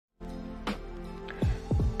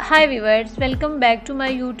Hi viewers, welcome back to my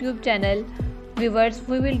YouTube channel. Viewers,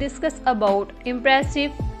 we will discuss about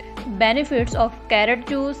impressive benefits of carrot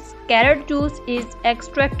juice. Carrot juice is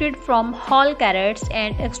extracted from whole carrots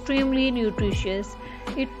and extremely nutritious.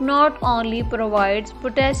 It not only provides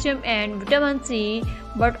potassium and vitamin C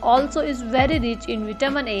but also is very rich in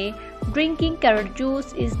vitamin A. Drinking carrot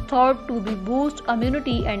juice is thought to be boost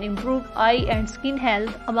immunity and improve eye and skin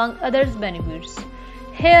health among other benefits.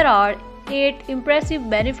 Here are 8 impressive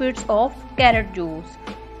benefits of carrot juice.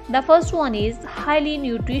 The first one is highly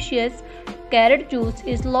nutritious. Carrot juice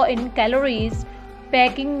is low in calories,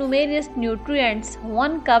 packing numerous nutrients.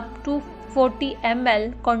 1 cup 240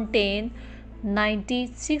 ml contain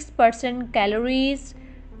 96% calories,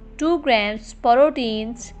 2 grams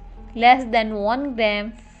proteins, less than 1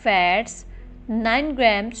 gram fats, 9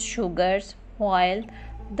 grams sugars, while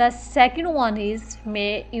the second one is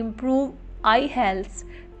may improve eye health.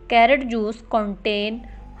 Carrot juice contain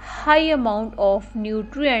high amount of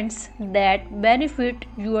nutrients that benefit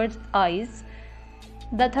your eyes.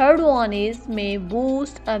 The third one is may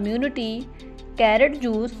boost immunity. Carrot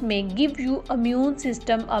juice may give you immune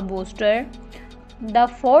system a booster. The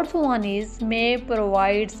fourth one is may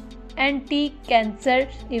provides anti-cancer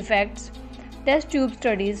effects. Test tube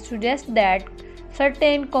studies suggest that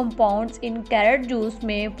certain compounds in carrot juice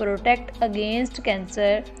may protect against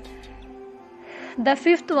cancer. The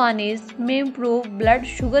fifth one is may improve blood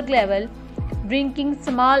sugar level. Drinking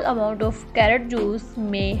small amount of carrot juice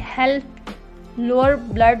may help lower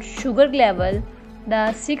blood sugar level.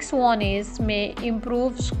 The sixth one is may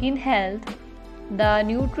improve skin health. The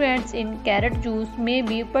nutrients in carrot juice may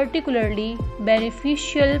be particularly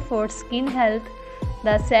beneficial for skin health.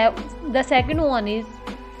 The second one is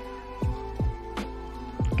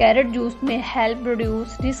carrot juice may help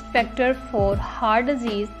reduce risk factor for heart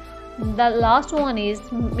disease. The last one is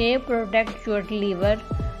may protect your liver.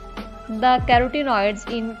 The carotenoids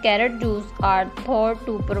in carrot juice are thought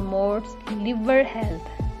to promote liver health.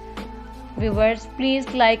 Viewers, please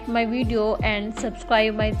like my video and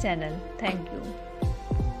subscribe my channel. Thank you.